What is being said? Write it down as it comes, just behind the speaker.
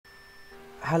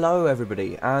Hello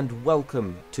everybody and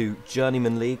welcome to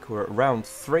Journeyman League. We're at round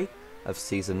 3 of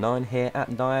Season 9 here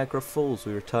at Niagara Falls.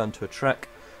 We return to a track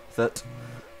that,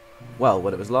 well,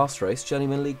 when it was last race,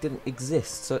 Journeyman League didn't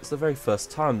exist. So it's the very first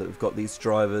time that we've got these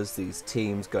drivers, these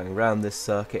teams going around this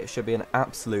circuit. It should be an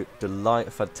absolute delight,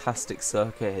 a fantastic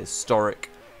circuit,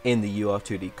 historic in the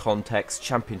UR2D context.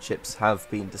 Championships have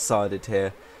been decided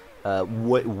here,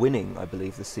 winning, I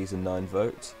believe, the Season 9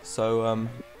 vote. So,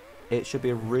 it should be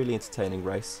a really entertaining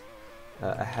race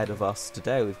ahead of us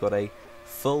today. We've got a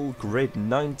full grid,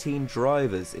 19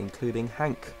 drivers, including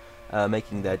Hank,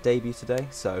 making their debut today.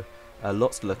 So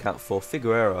lots to look out for.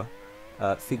 Figueira,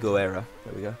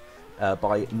 there we go,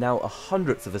 by now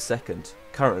 100th of a second,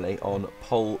 currently on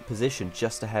pole position,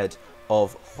 just ahead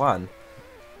of Juan,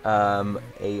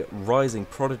 a rising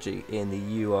prodigy in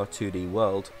the UR2D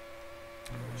world.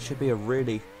 Should be a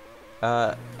really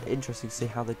interesting to see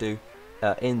how they do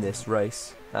in this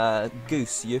race.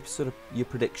 Goose, your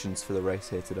predictions for the race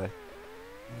here today?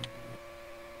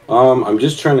 I'm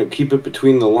just trying to keep it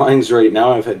between the lines right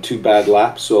now. I've had 2 bad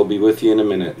laps, so I'll be with you in a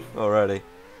minute. Alrighty.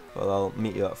 Well, I'll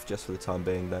meet you up just for the time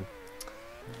being then.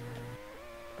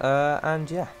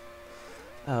 And yeah.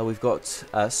 We've got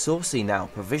Saucy now,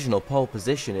 provisional pole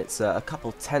position. It's a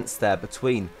couple tenths there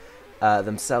between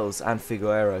themselves and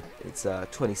Figueira. It's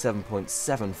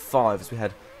 27.75 as we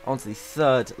head onto the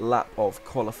 3rd lap of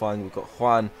qualifying. We've got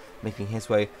Juan making his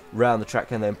way round the track.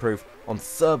 Can they improve on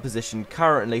 3rd position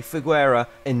currently? Figueira,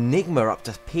 Enigma up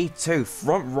to P2.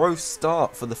 Front row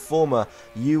start for the former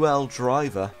UL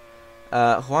driver.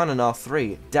 Juan and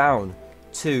R3 down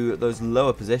to those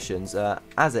lower positions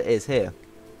as it is here.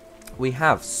 We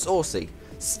have Saucy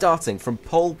starting from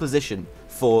pole position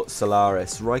for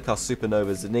Solaris. Raikar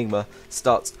Supernova's Enigma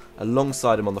starts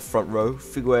alongside him on the front row.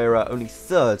 Figueira only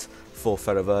 3rd for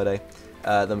Ferroverde.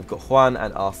 Then we've got Juan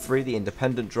and R3, the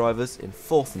independent drivers, in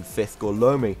 4th and 5th.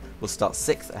 Gorlomi will start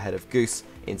 6th ahead of Goose,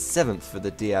 in 7th for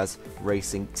the Diaz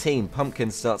Racing team.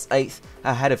 Pumpkin starts 8th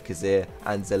ahead of Kazir,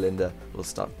 and Zelinda will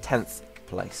start 10th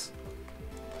place.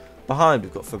 Behind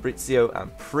we've got Fabrizio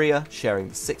and Priya sharing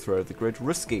the 6th row of the grid.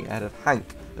 Ruski ahead of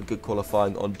Hank, a good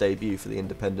qualifying on debut for the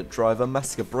independent driver.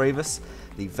 Massika Bravus,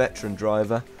 the veteran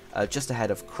driver, just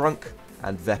ahead of Crunk,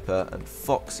 and Vepper and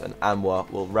Fox and Anwar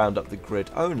will round up the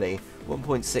grid only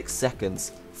 1.6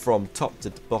 seconds from top to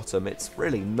bottom. It's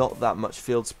really not that much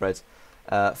field spread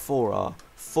for our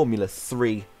Formula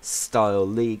 3 style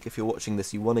league. If you're watching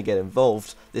this, you want to get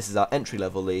involved. This is our entry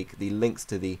level league. The links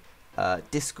to the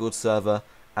Discord server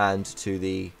and to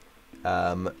the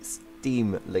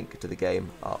Steam link to the game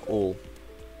are all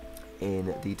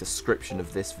in the description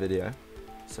of this video,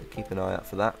 so keep an eye out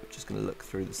for that. We're just going to look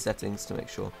through the settings to make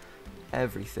sure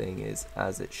everything is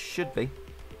as it should be.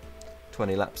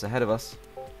 20 laps ahead of us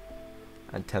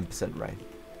and 10% rain.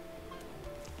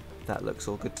 That looks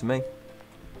all good to me.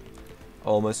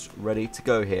 Almost ready to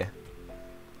go here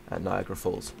at Niagara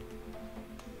Falls,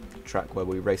 track where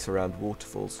we race around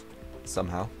waterfalls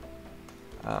somehow.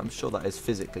 I'm sure that is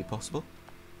physically possible.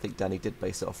 I think Danny did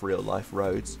base it off real life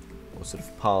roads, or sort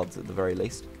of paths at the very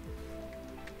least.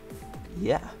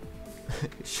 Yeah,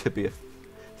 it should be a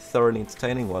thoroughly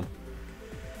entertaining one.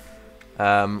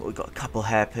 We've got a couple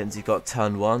hairpins. You've got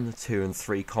turn 1, 2 and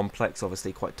 3 complex,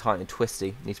 obviously quite tight and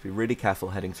twisty. Need to be really careful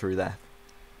heading through there.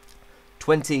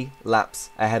 20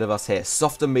 laps ahead of us here.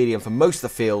 Soft and medium for most of the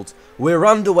field. We're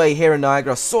underway here in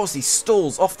Niagara. Saucy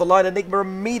stalls off the line. Enigma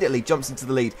immediately jumps into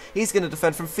the lead. He's going to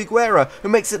defend from Figueira, who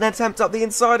makes an attempt up the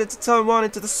inside into turn 1,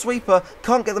 into the sweeper.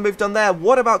 Can't get the move done there.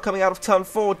 What about coming out of turn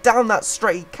 4? Down that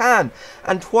straight he can.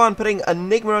 And Juan putting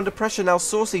Enigma under pressure now.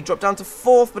 Saucy dropped down to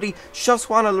 4th, but he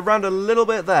shoves Juan around a little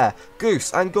bit there.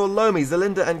 Goose and Gorlomi,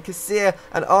 Zelinda and Kassir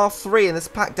and R3 in this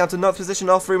pack down to 9th position.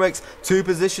 R3 makes 2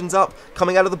 positions up.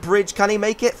 Coming out of the bridge, can he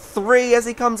make it? 3 as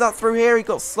he comes out through here. He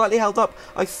got slightly held up,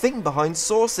 I think, behind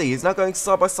Saucy. He's now going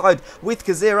side by side with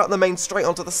Kazir up the main straight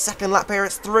onto the 2nd lap here.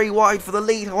 It's 3 wide for the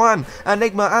lead. Juan,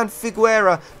 Enigma and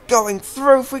Figueira going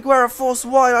through. Figueira forced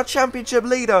wide, our championship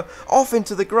leader, off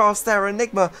into the grass there.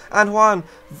 Enigma and Juan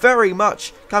very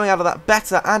much coming out of that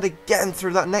better, and again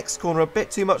through that next corner, a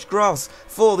bit too much grass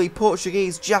for the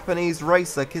Portuguese-Japanese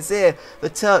racer. Kazir, the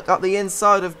Turk, up the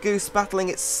inside of Goose, battling.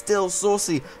 It's still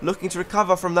Saucy, looking to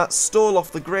recover from that stall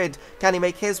off the grid. Can he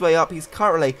make his way up? He's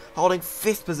currently holding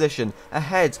 5th position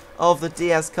ahead of the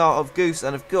Diaz car of Goose,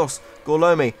 and of course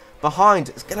Gorlomi behind.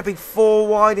 It's going to be 4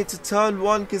 wide into turn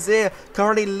 1. Kazir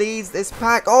currently leads this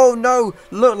pack. Oh no,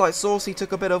 looked like Saucy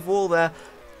took a bit of wall there.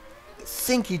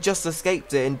 Think he just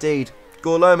escaped it indeed.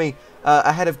 Gorlomi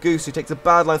ahead of Goose, who takes a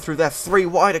bad line through there. 3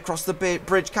 wide across the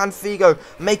bridge. Can Figo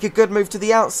make a good move to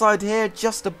the outside here?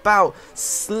 Just about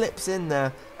slips in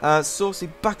there Saucy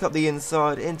back up the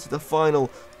inside into the final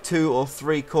 2 or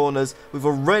 3 corners. We've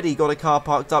already got a car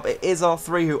parked up. It is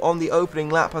R3 who on the opening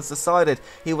lap has decided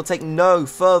he will take no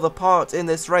further part in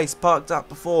this race, parked up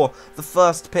before the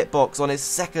first pit box on his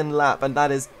second lap, and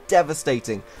that is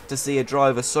devastating to see a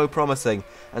driver so promising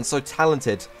and so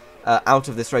talented out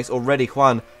of this race already.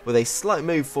 Juan with a slight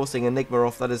move forcing Enigma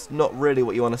off. That is not really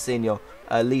what you want to see in your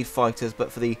lead fighters,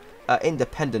 but for the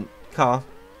independent car,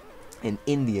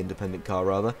 in the independent car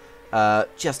rather,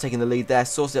 just taking the lead there.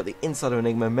 Saucy up the inside of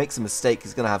Enigma, makes a mistake.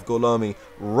 He's going to have Gorlomi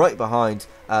right behind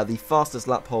the fastest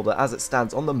lap holder as it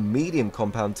stands on the medium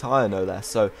compound tyre, no less.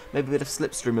 So maybe a bit of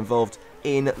slipstream involved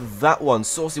in that one.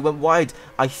 Saucy went wide.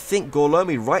 I think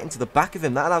Gorlomi right into the back of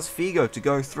him. That allows Figo to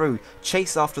go through,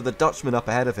 chase after the Dutchman up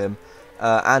ahead of him,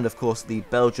 and of course the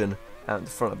Belgian at the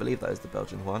front. I believe that is the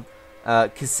Belgian one.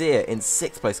 Kazir in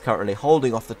 6th place currently,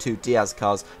 holding off the 2 Diaz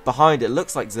cars. Behind it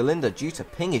looks like Zelinda, due to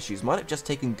ping issues, might have just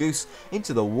taken Goose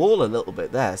into the wall a little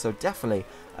bit there. So definitely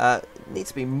need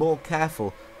to be more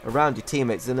careful around your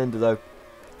teammates. Zelinda though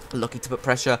looking to put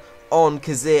pressure on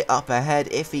Kazir up ahead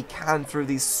if he can through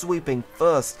these sweeping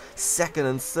first, second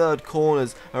and third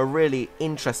corners. A really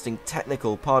interesting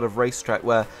technical part of racetrack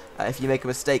where if you make a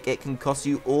mistake it can cost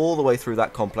you all the way through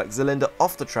that complex. Zelinda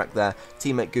off the track there,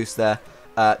 teammate Goose there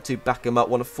to back him up.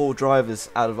 One of 4 drivers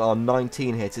out of our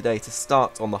 19 here today to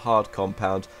start on the hard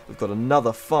compound. We've got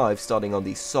another 5 starting on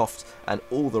the soft, and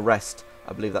all the rest,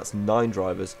 I believe that's 9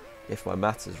 drivers if my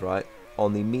maths is right,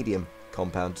 on the medium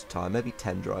compound tyre. Maybe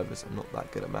 10 drivers, I'm not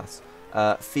that good at maths.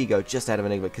 Figo just ahead of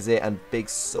Enigma, Kazir and big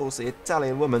saucy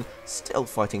Italian woman still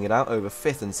fighting it out over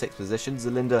 5th and 6th position.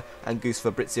 Zelinda and Goose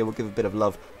Fabrizio will give a bit of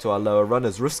love to our lower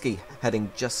runners. Ruski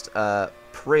heading just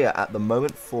Priya at the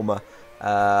moment, former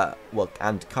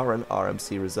and current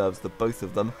RMC reserves, the both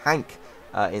of them. Hank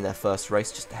in their first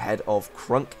race just ahead of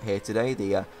Crunk here today,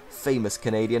 the famous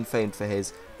Canadian, famed for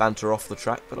his banter off the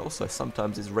track but also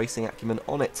sometimes his racing acumen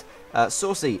on it.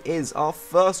 Saucy is our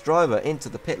first driver into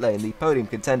the pit lane, the podium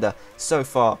contender so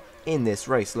far in this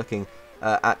race, looking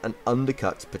at an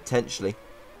undercut potentially,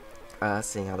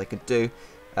 seeing how they could do.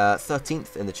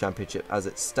 13th in the championship as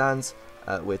it stands,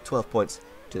 with 12 points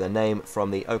to their name from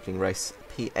the opening race,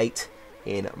 P8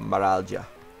 in Maralja,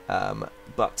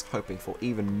 but hoping for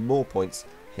even more points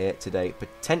here today.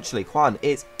 Potentially Juan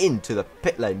is into the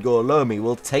pit lane. Gorlomi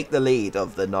will take the lead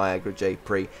of the Niagara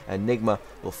J-Prix. Enigma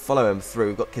will follow him through.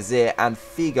 We've got Kazir and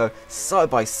Figo side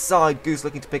by side. Goose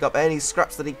looking to pick up any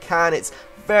scraps that he can. It's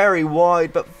very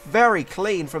wide but very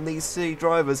clean from these 2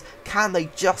 drivers. Can they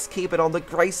just keep it on the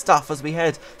grey stuff as we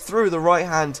head through the right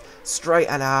hand straight?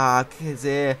 And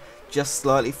Kazir just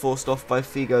slightly forced off by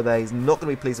Figo there. He's not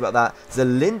going to be pleased about that.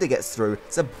 Zelinda gets through.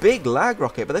 It's a big lag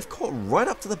rocket, but they've caught right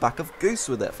up to the back of Goose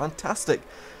with it. Fantastic.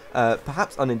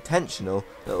 Perhaps unintentional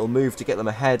little move to get them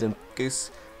ahead, and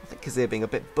Goose, I think Kazir being a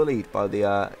bit bullied by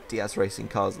the Diaz Racing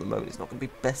cars at the moment. He's not going to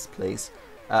be best pleased.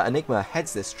 Enigma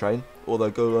heads this train, although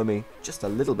Gorlomi just a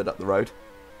little bit up the road.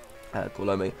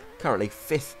 Gorlomi currently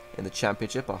 5th in the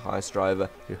championship, our highest driver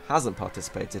who hasn't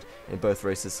participated in both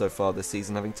races so far this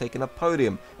season, having taken a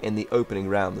podium in the opening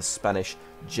round, the Spanish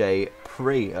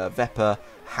J-Prix. Vepa,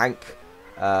 Hank,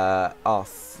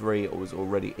 R3 was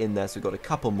already in there, so we've got a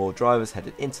couple more drivers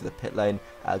headed into the pit lane.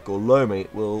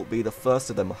 Gorlomi will be the first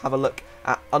of them. We'll have a look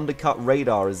at undercut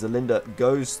radar as Zelinda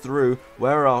goes through.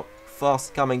 Where are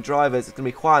fast coming drivers? It's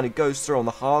going to be Juan who goes through on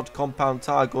the hard compound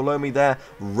tyre. Gorlomi there.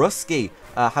 Ruski,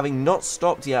 having not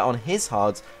stopped yet on his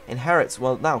hards, inherits,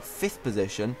 well, now 5th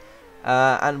position.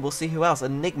 And we'll see who else.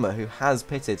 Enigma, who has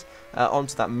pitted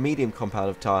onto that medium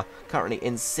compound of tyre, currently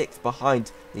in 6th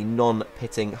behind the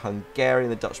non-pitting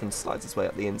Hungarian. The Dutchman slides his way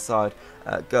up the inside,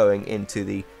 going into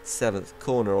the 7th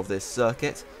corner of this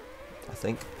circuit, I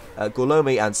think.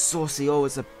 Gorlomi and Saucy, oh,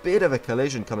 it's a bit of a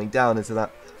collision coming down into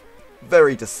that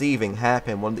very deceiving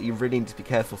hairpin, one that you really need to be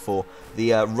careful for. The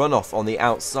runoff on the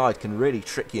outside can really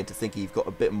trick you into thinking you've got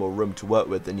a bit more room to work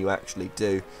with than you actually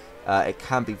do. It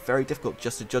can be very difficult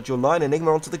just to judge your line.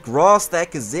 Enigma onto the grass there.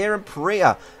 Kazir and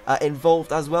Priya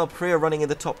involved as well. Priya running in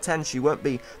the top 10. She won't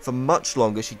be for much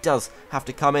longer. She does have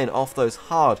to come in off those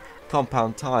hard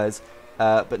compound tyres,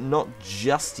 but not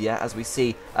just yet, as we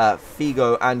see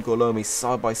Figo and Gorlomi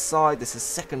side by side. This is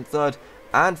 2nd, 3rd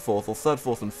and 4th, or 3rd,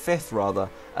 4th and 5th rather,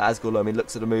 as Gorlomi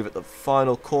looks at a move at the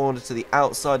final corner to the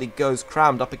outside. He goes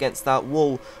crammed up against that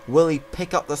wall. Will he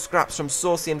pick up the scraps from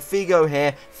Saucy and Figo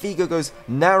here? Figo goes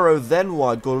narrow then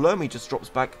wide. Gorlomi just drops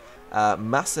back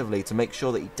massively to make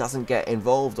sure that he doesn't get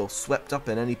involved or swept up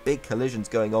in any big collisions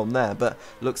going on there, but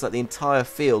looks like the entire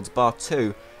field, bar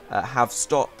 2, have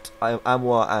stopped.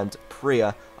 Amwa and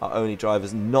Priya are only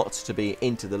drivers not to be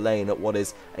into the lane at what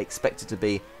is expected to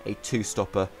be a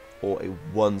 2-stopper or a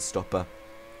 1-stopper.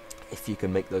 If you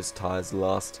can make those tyres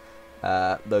last.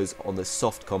 Those on the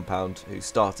soft compound who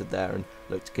started there and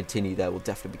look to continue there will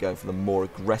definitely be going for the more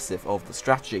aggressive of the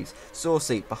strategies.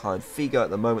 Saucy behind Figo at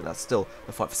the moment. That's still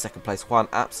the fight for second place. Juan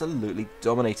absolutely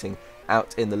dominating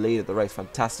out in the lead of the race.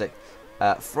 Fantastic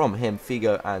from him,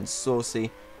 Figo and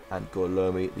Saucy and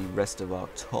Gorlomi, the rest of our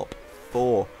top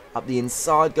 4. Up the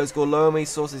inside goes Gorlomi.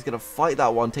 Saucy's going to fight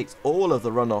that one. Takes all of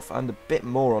the runoff and a bit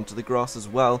more onto the grass as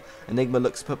well. Enigma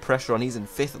looks to put pressure on. He's in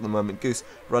 5th at the moment. Goose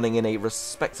running in a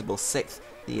respectable 6th.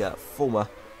 The former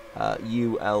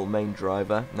UL main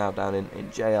driver, now down in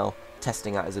JL,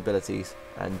 testing out his abilities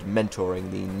and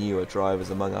mentoring the newer drivers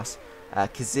among us.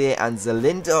 Kazir and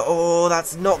Zalinda. Oh,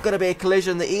 that's not going to be a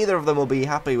collision that either of them will be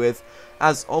happy with,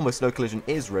 as almost no collision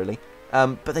is really.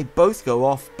 But they both go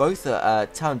off, both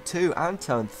at turn 2 and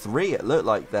turn 3. It looked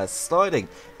like they're sliding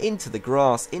into the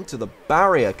grass, into the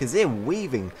barrier. Kazir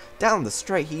weaving down the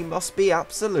straight. He must be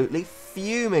absolutely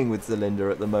fuming with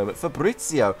Zalinda at the moment.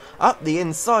 Fabrizio up the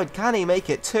inside. Can he make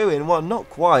it 2 in 1? Not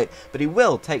quite, but he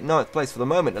will take 9th place for the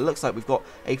moment. It looks like we've got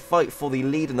a fight for the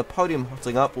lead and the podium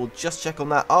hotting up. We'll just check on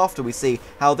that after we see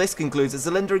how this concludes. It's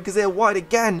Zalinda and Kazir wide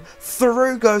again.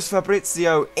 Through goes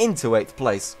Fabrizio into 8th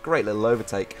place. Great little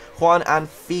overtake. Juan and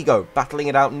Figo battling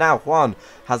it out now. Juan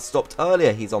has stopped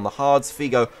earlier. He's on the hards.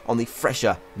 Figo on the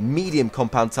fresher medium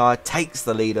compound tyre takes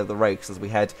the lead of the race as we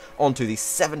head onto the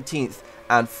 17th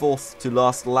and 4th to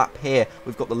last lap here.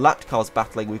 We've got the lapped cars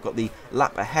battling. We've got the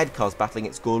lap ahead cars battling.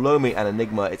 It's Gorlomi and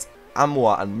Enigma. It's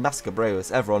Amwa and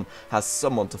Mascabreus. Everyone has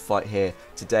someone to fight here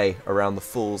today around the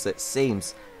falls, it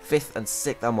seems. 5th and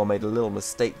 6th. Amwa made a little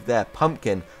mistake there.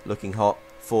 Pumpkin looking hot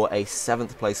for a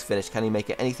 7th place finish. Can he make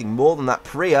it anything more than that?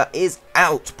 Priya is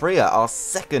out. Priya, our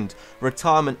 2nd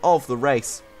retirement of the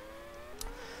race.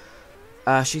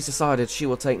 She's decided she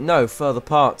will take no further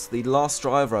part. The last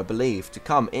driver, I believe, to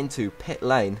come into pit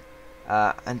lane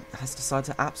and has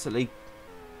decided to absolutely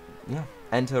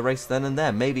end her race then and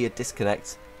there. Maybe a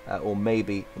disconnect or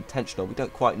maybe intentional. We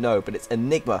don't quite know, but it's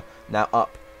Enigma now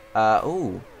up. I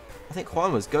think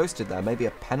Juan was ghosted there. Maybe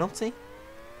a penalty?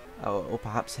 Or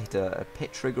perhaps hit a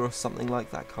pit trigger or something like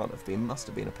that. Can't have been. Must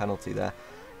have been a penalty there.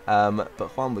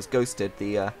 But Juan was ghosted.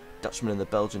 The Dutchman and the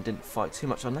Belgian didn't fight too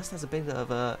much, unless there's a bit of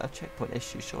a checkpoint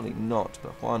issue. Surely not.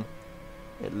 But Juan,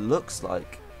 it looks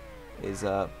like, is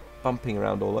bumping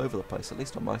around all over the place, at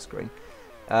least on my screen.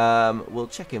 We'll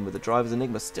check in with the drivers.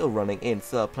 Enigma still running in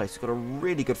 3rd place. We've got a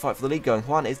really good fight for the lead going.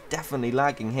 Juan is definitely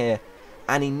lagging here,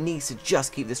 and he needs to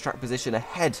just keep this track position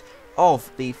ahead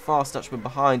of the fast Dutchman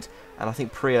behind. And I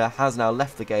think Priya has now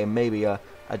left the game. Maybe a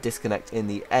disconnect in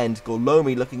the end.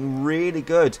 Gorlomi looking really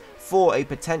good for a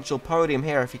potential podium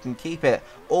here if he can keep it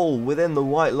all within the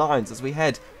white lines as we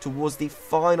head towards the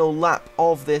final lap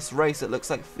of this race. It looks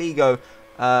like Figo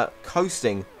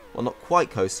coasting. Well, not quite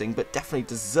coasting, but definitely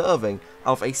deserving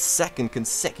of a 2nd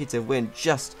consecutive win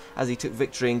just as he took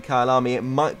victory in Kyalami. It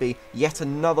might be yet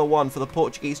another one for the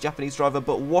Portuguese-Japanese driver,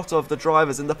 but what of the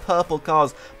drivers in the purple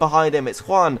cars behind him? It's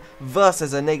Juan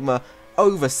versus Enigma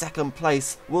over 2nd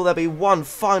place. Will there be one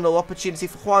final opportunity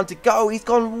for Juan to go? He's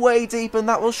gone way deep, and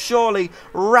that will surely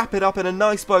wrap it up in a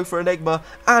nice bow for Enigma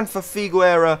and for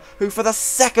Figueira, who for the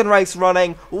 2nd race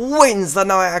running wins the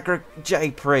Niagara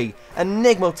J-Prix.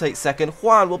 Enigma will take 2nd.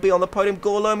 Juan will be on the podium.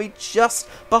 Gorlomi just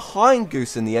behind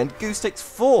Goose in the end. Goose takes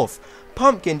 4th.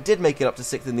 Pumpkin did make it up to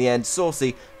 6th in the end.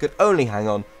 Saucy could only hang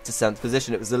on to 7th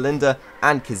position. It was Zalinda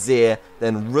and Kazir,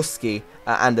 then Ruski,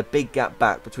 and a big gap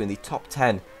back between the top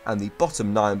 10 and the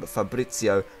bottom 9, but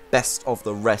Fabrizio best of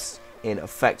the rest in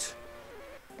effect.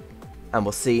 And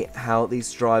we'll see how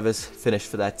these drivers finish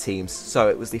for their teams. So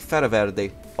it was the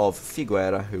Ferroverde of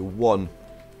Figueira who won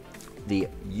the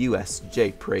US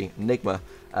J-Prix. Enigma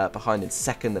behind in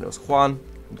 2nd, then it was Juan,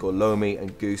 Gorlomi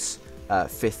and Goose.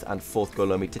 5th and 4th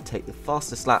Gorlomi to take the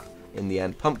fastest lap in the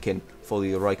end. Pumpkin for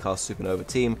the Raikar Supernova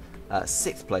team.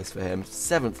 6th place for him.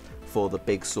 7th for the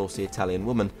big saucy Italian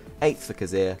woman. 8th for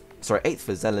Kazir. Sorry, 8th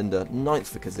for Zalinda. 9th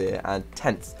for Kazir. And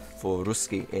 10th for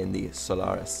Ruski in the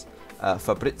Solaris.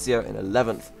 Fabrizio in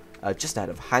 11th. Just ahead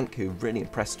of Hank, who really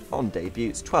impressed on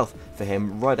debuts. 12th for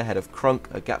him, right ahead of Krunk,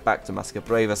 a gap back to Masca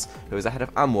Brevis, who is ahead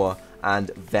of Amwa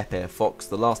and Vepe Fox,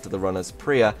 the last of the runners.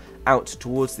 Priya out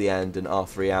towards the end and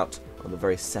R3 out on the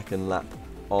very 2nd lap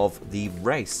of the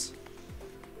race.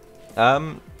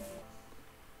 I'll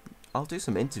do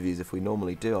some interviews if we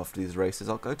normally do after these races.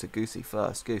 I'll go to Goosey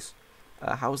first. Goose,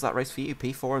 how was that race for you?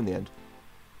 P4 in the end.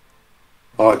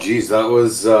 Oh geez, that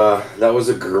was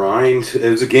a grind. It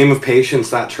was a game of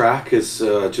patience. That track is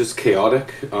just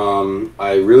chaotic.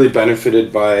 I really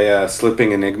benefited by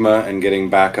slipping Enigma and getting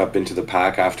back up into the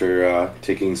pack after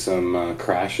taking some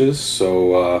crashes.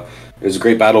 So it was a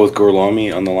great battle with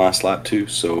Gorlami on the last lap too.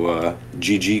 So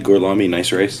GG Gorlami,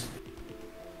 nice race.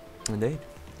 Indeed.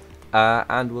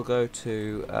 And we'll go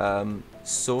to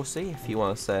Saucy, if you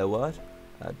want to say a word.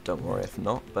 Don't worry if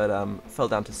not, but fell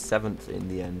down to 7th in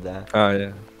the end there. Oh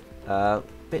yeah.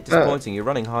 Bit disappointing. You're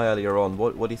running high earlier on.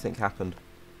 What do you think happened?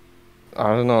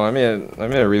 I don't know. I made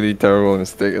a really terrible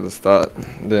mistake at the start.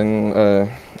 Then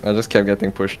I just kept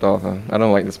getting pushed off. I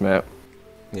don't like this map.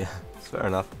 Yeah, it's fair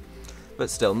enough.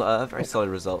 But still, a very solid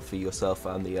result for yourself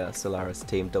and the Solaris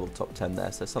team. Double top 10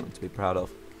 there, so something to be proud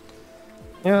of.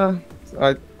 Yeah,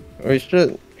 we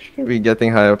should be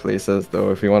getting higher places though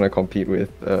if we want to compete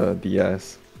with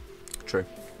DS. True.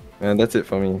 And that's it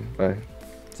for me. Bye.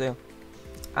 See ya.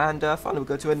 And finally we'll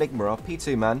go to Enigma, our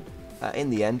P2 man,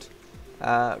 in the end.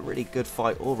 Really good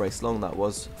fight all race long that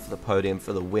was, for the podium,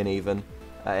 for the win even.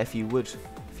 If you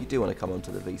do want to come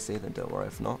onto the VC, then don't worry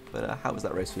if not. But how was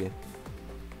that race for you?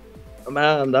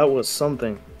 Man, that was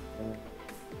something.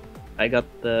 I got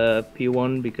the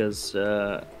P1 because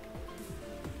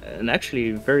an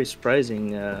actually very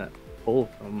surprising pole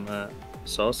from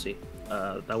Saucy.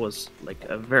 That was like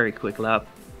a very quick lap.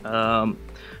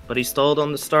 But he stalled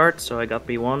on the start, so I got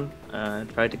P1.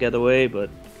 Tried to get away, but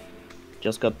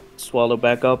just got swallowed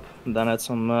back up. And then had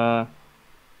some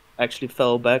actually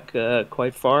fell back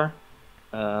quite far.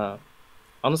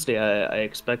 Honestly, I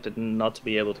expected not to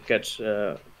be able to catch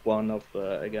one up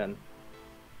again,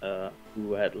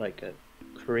 who had like a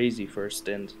crazy first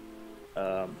stint.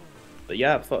 But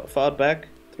yeah, fought back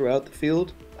throughout the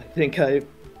field. I think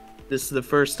this is the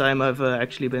first time I've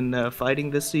actually been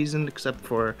fighting this season, except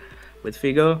for with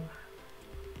Figo.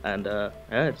 And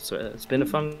yeah, it's been a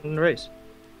fun race.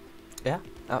 Yeah,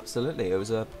 absolutely. It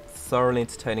was a thoroughly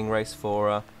entertaining race for,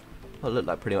 well, it looked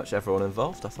like pretty much everyone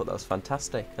involved. I thought that was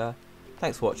fantastic.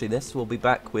 Thanks for watching this. We'll be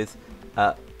back with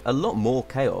a lot more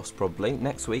chaos probably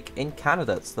next week in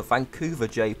Canada. It's the Vancouver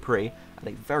J-Prix and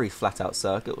a very flat out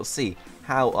circuit. We'll see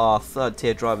how our third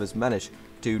tier drivers manage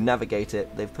to navigate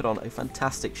it. They've put on a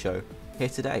fantastic show here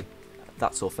today.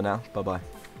 That's all for now. Bye bye.